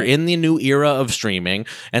platforms. Right. We're in the new era of streaming.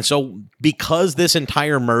 And so because this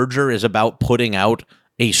entire merger is about putting out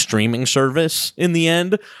a streaming service in the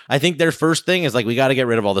end, I think their first thing is like we got to get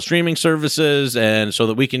rid of all the streaming services and so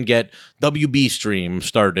that we can get WB Stream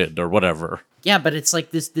started or whatever. Yeah, but it's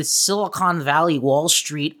like this Silicon Valley, Wall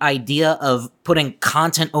Street idea of putting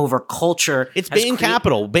content over culture. It's has Bain crea-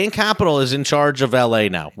 Capital. Bain Capital is in charge of LA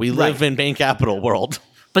now. We live in Bain Capital world.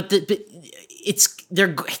 But it's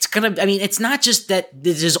gonna. I mean, it's not just that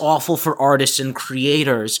this is awful for artists and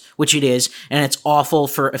creators, which it is, and it's awful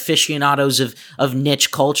for aficionados of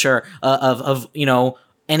niche culture, of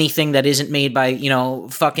anything that isn't made by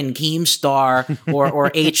fucking Keemstar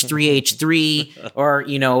or H3H3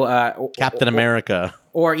 or Captain America.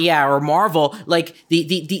 or Marvel. Like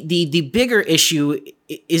the bigger issue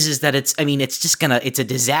is that it's a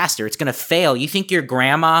disaster. It's gonna fail. You think your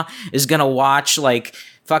grandma is gonna watch like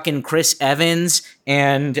fucking Chris Evans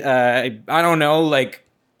and I don't know, like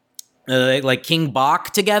King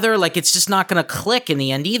Bach together? Like, it's just not going to click in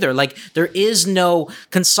the end either. Like, there is no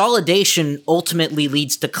consolidation ultimately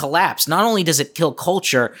leads to collapse. Not only does it kill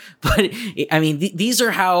culture, but I mean, these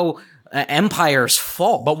are how empires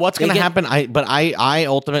fall. But what's going to happen? I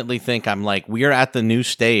ultimately think we are at the new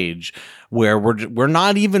stage where we're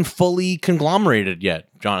not even fully conglomerated yet,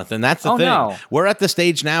 Jonathan. That's the thing. No. We're at the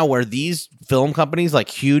stage now where these film companies, like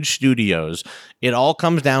huge studios, it all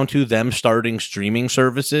comes down to them starting streaming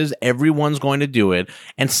services. Everyone's going to do it,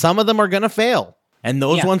 and some of them are going to fail. And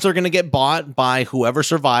those ones are going to get bought by whoever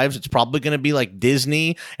survives. It's probably going to be like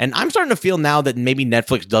Disney. And I'm starting to feel now that maybe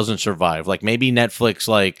Netflix doesn't survive. Like maybe Netflix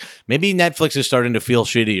is starting to feel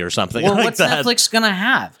shitty or something. Well, like what's that. Netflix gonna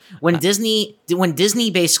have when Disney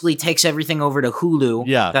basically takes everything over to Hulu?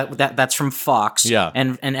 Yeah. that's from Fox. Yeah.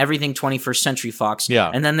 and everything 21st Century Fox.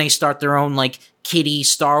 Yeah. and then they start their own like kiddie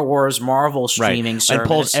Star Wars Marvel streaming service. And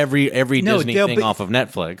pulls every Disney they'll thing be- off of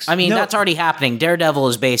Netflix. I mean, that's already happening. Daredevil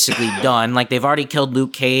is basically done. Like, they've already killed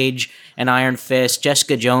Luke Cage and Iron Fist.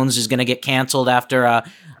 Jessica Jones is going to get canceled after,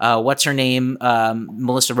 what's her name?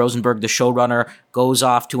 Melissa Rosenberg, the showrunner, goes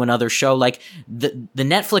off to another show. Like, the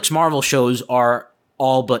Netflix Marvel shows are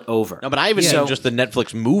all but over. No, but I even mean just the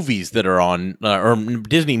Netflix movies that are on, or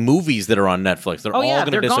Disney movies that are on Netflix. They're all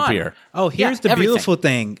going to disappear. Gone. Oh, here's the everything. beautiful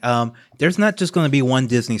thing. There's not just going to be one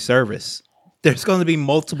Disney service. There's going to be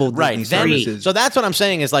multiple Disney services. So that's what I'm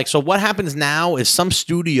saying is so what happens now is some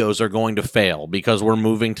studios are going to fail because we're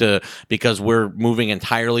moving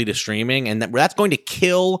entirely to streaming, and that's going to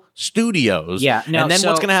kill studios. Yeah. No, and then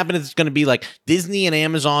what's going to happen is it's going to be like Disney and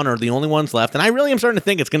Amazon are the only ones left. And I really am starting to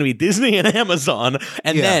think it's going to be Disney and Amazon.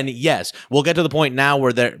 And then, yes, we'll get to the point now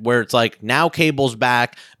where it's like now cable's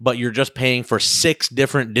back, but you're just paying for 6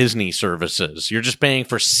 different Disney services. You're just paying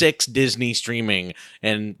for 6 Disney streaming,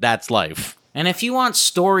 and that's life. And if you want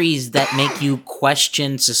stories that make you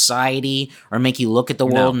question society or make you look at the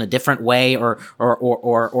world in a different way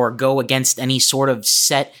or go against any sort of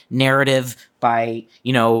set narrative by,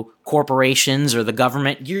 corporations or the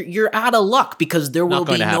government, you're out of luck because there will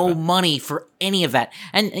be no money for any of that.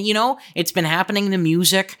 And it's been happening to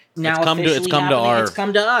music. Now It's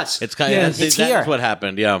come to us. It's That's here. what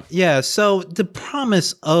happened. Yeah. Yeah, so the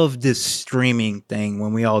promise of this streaming thing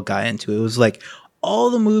when we all got into it was like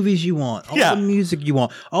all the movies you want, all the music you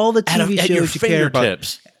want, all the TV at shows your you care about.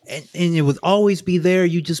 fingertips. and it would always be there.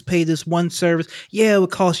 You just pay this one service. Yeah, it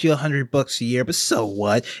would cost you $100 a year, but so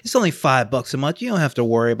what? It's only $5 a month. You don't have to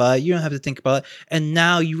worry about it. You don't have to think about it. And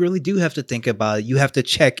now you really do have to think about it. You have to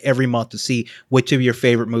check every month to see which of your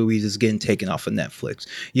favorite movies is getting taken off of Netflix.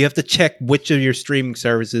 You have to check which of your streaming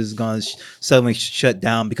services is going to suddenly shut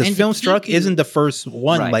down, because And Filmstruck isn't the first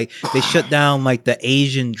one. Right. Like, they shut down like the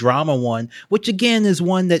Asian drama one, which again is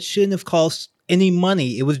one that shouldn't have cost any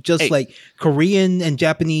money. It was just Hey. like Korean and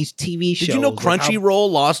Japanese TV shows. Did you know Like how- Crunchyroll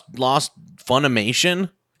lost Funimation?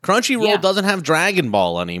 Crunchyroll Yeah. doesn't have Dragon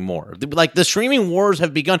Ball anymore. Like, the streaming wars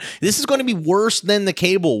have begun. This is going to be worse than the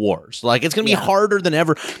cable wars. Like, it's going to be Yeah. harder than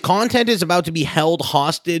ever. Content is about to be held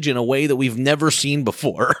hostage in a way that we've never seen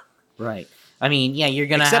before. Right. I mean, yeah, you're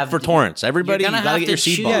gonna Except have for torrents. Everybody, you gonna gotta have get your to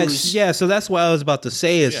seed choose. box. Yeah, so that's what I was about to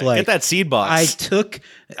say. Is like, Get that seed box.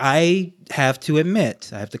 I have to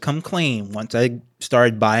admit, I have to come clean. Once I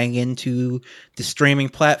started buying into the streaming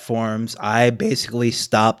platforms, I basically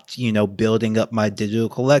stopped, building up my digital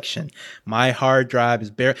collection. My hard drive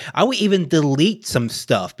is bare. I would even delete some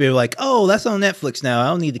stuff. Be like, oh, that's on Netflix now. I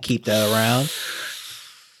don't need to keep that around.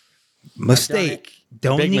 Mistake.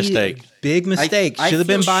 Don't Big need mistake. Big mistake. I Should have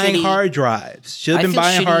been feel buying shitty. hard drives. Should have I been feel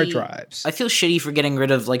buying hard shitty- drives. I feel shitty for getting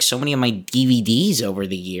rid of like so many of my DVDs over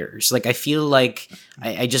the years. Like I feel like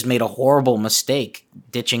I just made a horrible mistake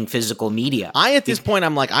ditching physical media. At this point,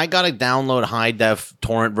 I'm like, I gotta download high def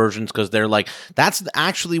torrent versions because they're like, that's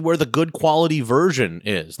actually where the good quality version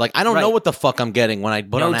is. Like, I don't know Right. what the fuck I'm getting when I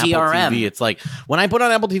put No on Apple DRM. TV. It's like, when I put on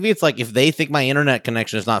Apple TV, it's like, if they think my internet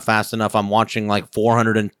connection is not fast enough, I'm watching like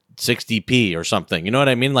 460p or something. You know what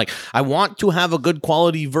I mean? Like, I want to have a good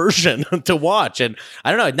quality version to watch. And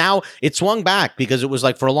I don't know. Now it swung back because it was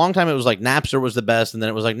like, for a long time, it was like Napster was the best. And then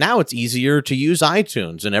it was like, now it's easier to use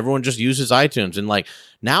iTunes and everyone just uses iTunes. And like,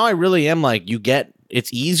 now I really am like,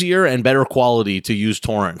 it's easier and better quality to use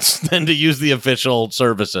torrents than to use the official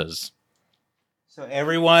services. So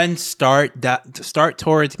everyone start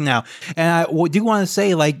torrenting now. And I do want to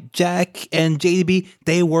say, like, Jack and JDB,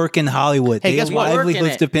 they work in Hollywood. Hey, guess Their what?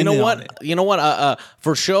 livelihoods depend on it. You know what?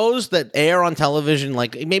 For shows that air on television,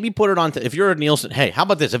 like, maybe put it on. If you're a Nielsen, hey, how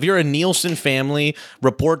about this? If you're a Nielsen family,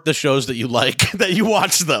 report the shows that you like, that you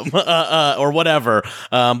watch them, or whatever.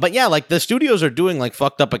 But yeah, like, the studios are doing like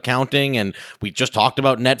fucked up accounting, and we just talked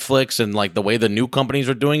about Netflix and like the way the new companies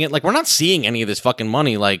are doing it. Like, we're not seeing any of this fucking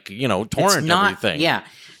money, like, torrent It's not, everything. Yeah,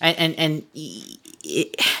 and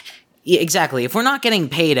yeah, exactly. If we're not getting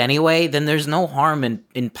paid anyway, then there's no harm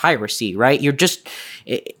in piracy, right? You're just,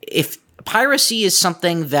 if piracy is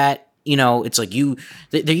something that, it's like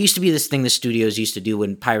there used to be this thing the studios used to do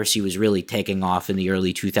when piracy was really taking off in the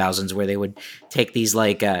early 2000s, where they would take these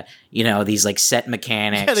like these like set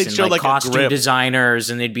mechanics they'd and show, like like, a costume grip. designers,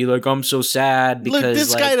 and they'd be like, I'm so sad because Look,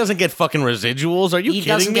 this like, guy doesn't get fucking residuals. Are you he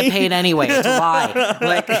kidding doesn't me? get paid anyway. It's a lie.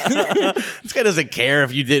 Like, This guy doesn't care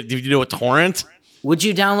if you do a torrent. would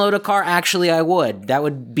you download a car? Actually, I would. That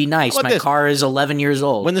would be nice. How about My this? car is 11 years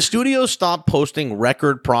old. When the studios stop posting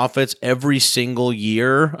record profits every single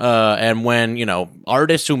year, and when,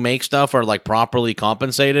 artists who make stuff are like properly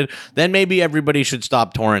compensated, then maybe everybody should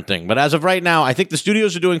stop torrenting. But as of right now, I think the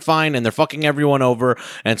studios are doing fine and they're fucking everyone over.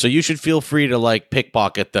 And so you should feel free to like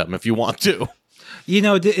pickpocket them if you want to.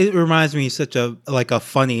 It reminds me of such a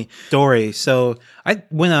funny story. So I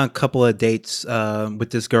went on a couple of dates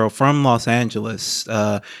with this girl from Los Angeles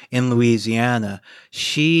in Louisiana.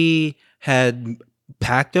 She had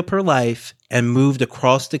packed up her life and moved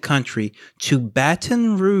across the country to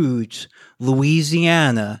Baton Rouge,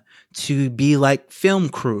 Louisiana, to be like film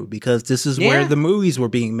crew, because this is where Yeah. the movies were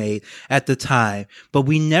being made at the time. But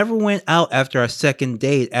we never went out after our second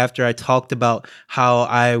date, after I talked about how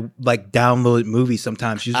I like download movies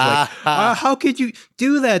sometimes. She was like, how could you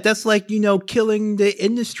do that? That's like, killing the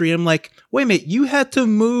industry. I'm like, wait a minute, you had to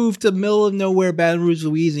move to middle of nowhere, Baton Rouge,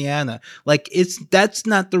 Louisiana. Like, that's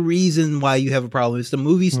not the reason why you have a problem. It's the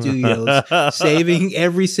movie studios saving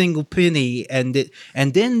every single penny. And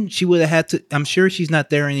then she would have had to, I'm sure she's not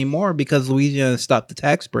there anymore because Louisiana stopped the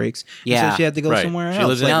tax breaks. And Yeah. so she had to go Right. somewhere She else.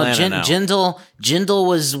 lives in Like, Atlanta now. Jindal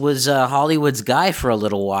was Hollywood's guy for a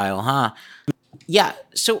little while, huh? Yeah.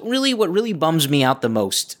 So really, what really bums me out the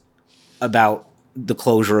most about the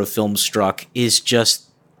closure of Filmstruck is just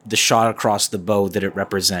the shot across the bow that it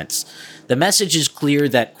represents. The message is clear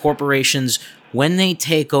that corporations, when they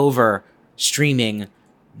take over streaming,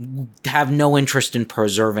 have no interest in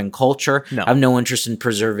preserving culture, have no interest in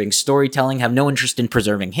preserving storytelling, have no interest in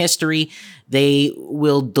preserving history. They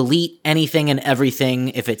will delete anything and everything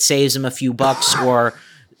if it saves them a few bucks or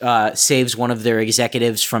saves one of their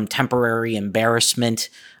executives from temporary embarrassment.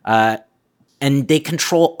 and they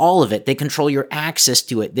control all of it. They control your access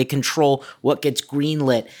to it. They control what gets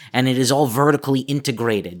greenlit, and it is all vertically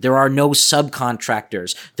integrated. There are no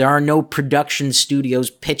subcontractors. There are no production studios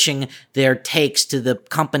pitching their takes to the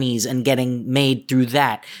companies and getting made through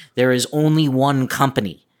that. There is only one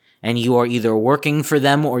company, and you are either working for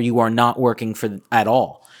them or you are not working for at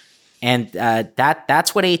all. And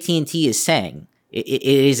that's what AT&T is saying.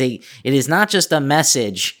 It is not just a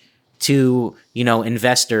message to,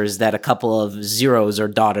 investors that a couple of zeros are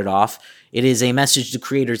dotted off. It is a message to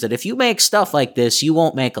creators that if you make stuff like this, you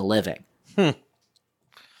won't make a living.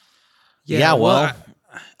 Yeah, well.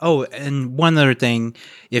 And one other thing,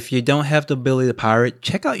 if you don't have the ability to pirate,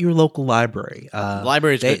 check out your local library.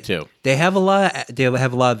 Library's good too. They have a lot of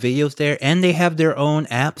videos there, and they have their own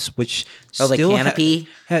apps, which like Canopy?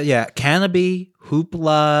 Canopy,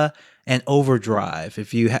 Hoopla, and Overdrive.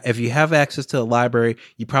 If you have access to the library,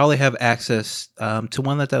 you probably have access to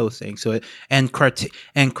one of those things. So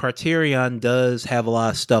Criterion does have a lot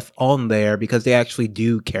of stuff on there because they actually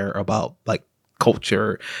do care about like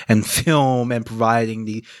culture and film and providing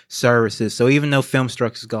the services. So even though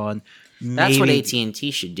Filmstruck is gone, that's what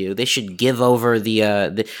AT&T should do. They should give over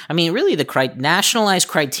nationalized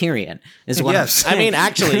Criterion is what I'm saying. I mean,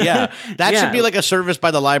 actually, yeah. That should be like a service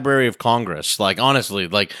by the Library of Congress. Like, honestly,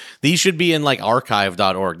 like these should be in like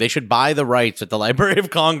archive.org. They should buy the rights at the Library of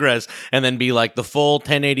Congress and then be like the full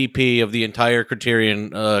 1080p of the entire Criterion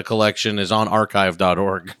collection is on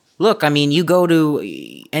archive.org. Look, I mean, you go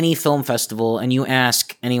to any film festival and you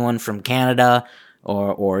ask anyone from Canada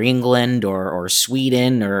or England or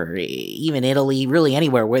Sweden or even Italy, really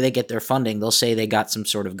anywhere where they get their funding, they'll say they got some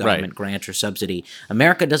sort of government grant or subsidy.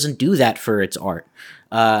 America doesn't do that for its art.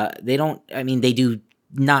 They don't. I mean, they do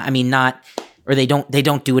not. I mean, not, or they don't. They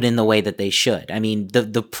don't do it in the way that they should. I mean,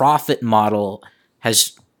 the profit model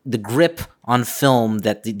has the grip on film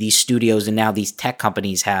that these studios and now these tech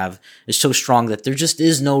companies have is so strong that there just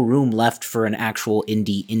is no room left for an actual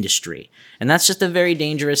indie industry. And that's just a very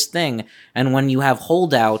dangerous thing. And when you have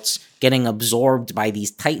holdouts getting absorbed by these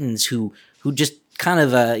titans who just kind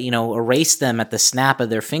of, erase them at the snap of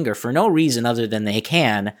their finger for no reason other than they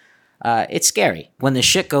can, it's scary. When the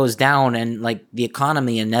shit goes down and like the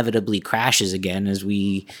economy inevitably crashes again as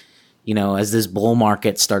as this bull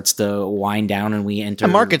market starts to wind down and we enter...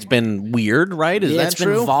 The market's been weird, right? Is that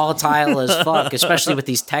true? It's been volatile as fuck, especially with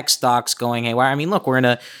these tech stocks going haywire. I mean, look, we're in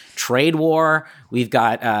a trade war. We've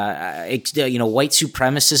got, white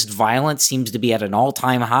supremacist violence seems to be at an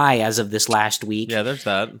all-time high as of this last week. Yeah, there's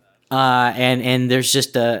that. And there's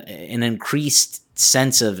just an increased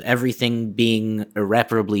sense of everything being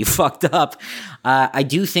irreparably fucked up. I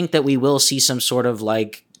do think that we will see some sort of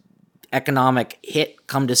like economic hit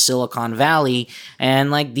come to Silicon Valley,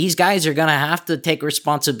 and like these guys are gonna have to take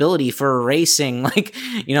responsibility for erasing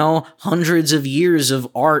hundreds of years of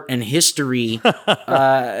art and history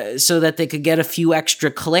so that they could get a few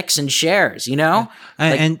extra clicks and shares,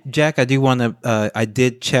 and Jack, I do want to I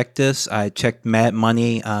did check this. I checked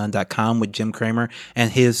madmoney.com with Jim Cramer,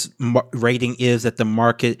 and his rating is that the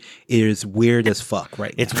market is weird as fuck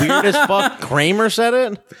right now. It's weird as fuck. Kramer said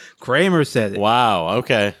it? Kramer said it. Wow,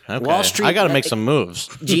 okay. Wall Street, I gotta make some moves.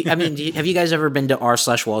 Have you guys ever been to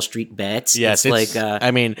r/Wall Street Bets? Yes, it's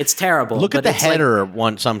it's terrible. Look at the header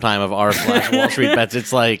sometime of r/Wall Street Bets.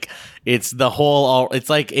 It's like it's the whole. It's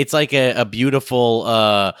like a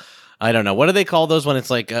beautiful. I don't know, what do they call those when it's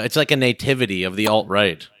like a nativity of the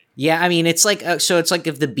alt-right. Yeah, I mean, it's like it's like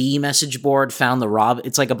if the B message board found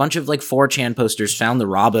it's like a bunch of like 4chan posters found the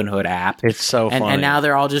Robinhood app. It's so funny, and now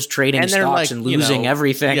they're all just trading stocks and losing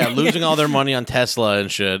everything. Yeah, losing all their money on Tesla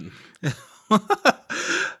and shit.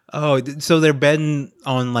 Oh, so they're betting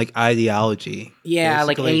on like ideology. Yeah,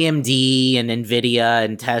 basically. Like AMD and Nvidia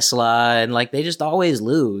and Tesla, and like they just always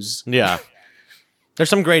lose. Yeah. There's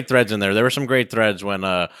some great threads in there. There were some great threads when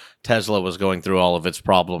Tesla was going through all of its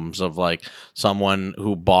problems of like someone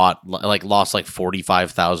who lost like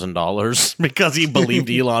 $45,000 because he believed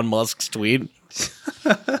Elon Musk's tweet.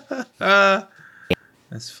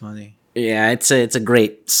 That's funny. Yeah, it's a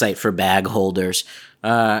great site for bag holders.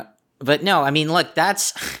 But no, I mean, look,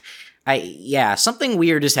 something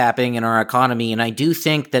weird is happening in our economy, and I do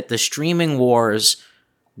think that the streaming wars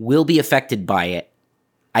will be affected by it.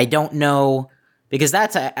 I don't know, because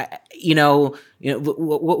that's, you know,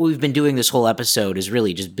 what we've been doing this whole episode is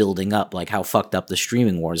really just building up like how fucked up the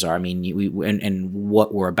streaming wars are. I mean, and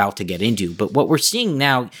what we're about to get into. But what we're seeing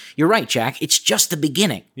now, you're right, Jack. It's just the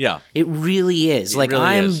beginning. Yeah. It really is. Like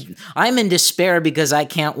really I'm in despair because I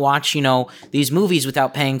can't watch, you know, these movies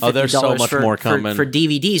without paying $50 there's so much more coming. for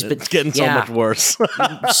DVDs. But It's getting so much worse.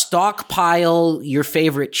 stockpile your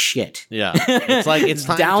favorite shit. Yeah. It's like it's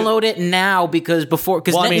time Download it now because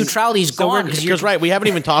net neutrality is gone. Because right, we haven't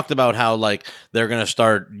even talked about how like they're going to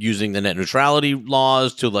start using the net neutrality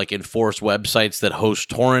laws to like enforce websites that host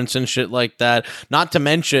torrents and shit like that. Not to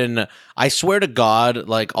mention, I swear to God,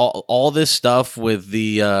 like all this stuff with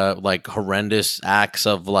the like horrendous acts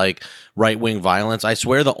of like right-wing violence, I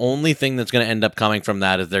swear the only thing that's going to end up coming from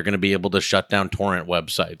that is they're going to be able to shut down torrent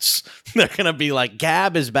websites. They're going to be like,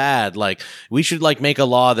 Gab is bad. Like, we should like make a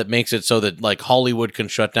law that makes it so that like Hollywood can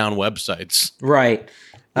shut down websites. Right.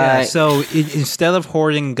 Yeah, so instead of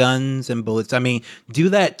hoarding guns and bullets, I mean, do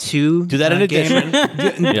that too. Do that in addition.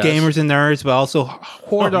 Gamers and nerds, but also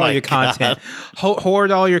hoard all your content. Hoard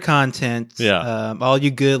all your content. Yeah. All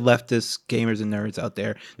you good leftist gamers and nerds out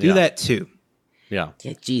there, do that too. Yeah.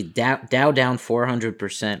 Yeah, gee, Dow down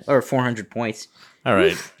 400% or 400 points. All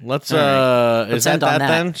right. Let's is Let's that end on that.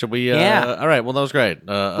 then? Should we Yeah. All right. Well, that was great.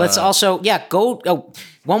 Let's also go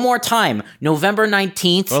one more time. November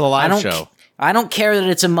 19th. For the live show. I don't care that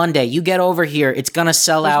it's a Monday. You get over here. It's going to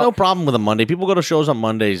sell There's out. no problem with a Monday. People go to shows on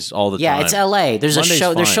Mondays all the time. Yeah, it's LA. There's Monday's a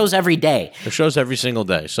show. There's fine. shows every day. There's shows every single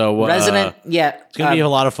day. So Resident, it's gonna be a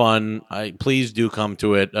lot of fun. Please do come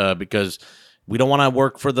to it because we don't want to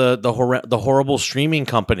work for the horrible streaming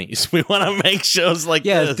companies. We want to make shows like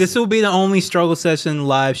this. This will be the only Struggle Session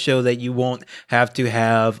live show that you won't have to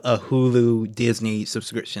have a Hulu Disney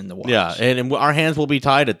subscription to watch. Yeah, and our hands will be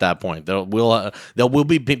tied at that point. We'll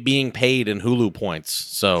be being paid in Hulu points.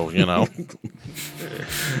 So you know.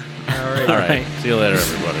 All right. See you later,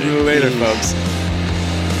 everybody. See you later, folks.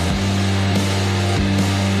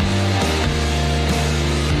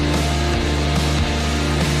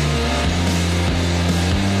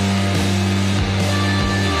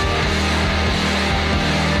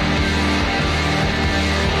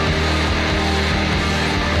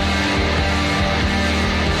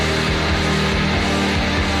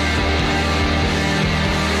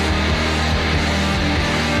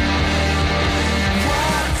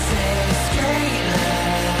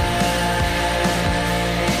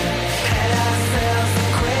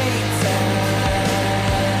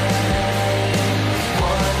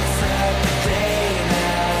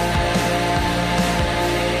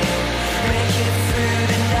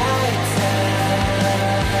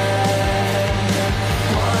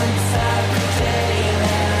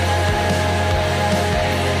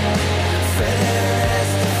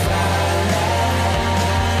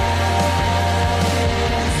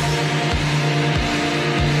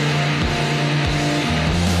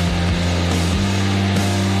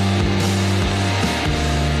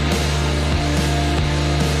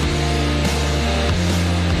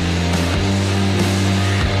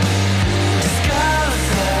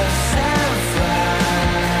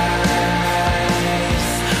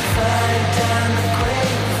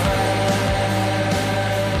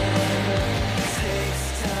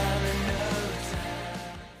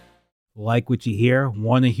 Like what you hear?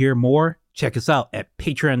 Want to hear more? Check us out at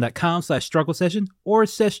patreon.com/struggle session or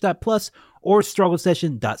sesh.plus or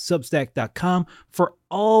strugglesession.substack.com for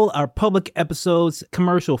all our public episodes,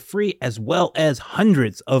 commercial free, as well as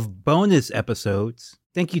hundreds of bonus episodes.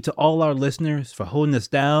 Thank you to all our listeners for holding us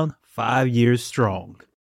down 5 years strong.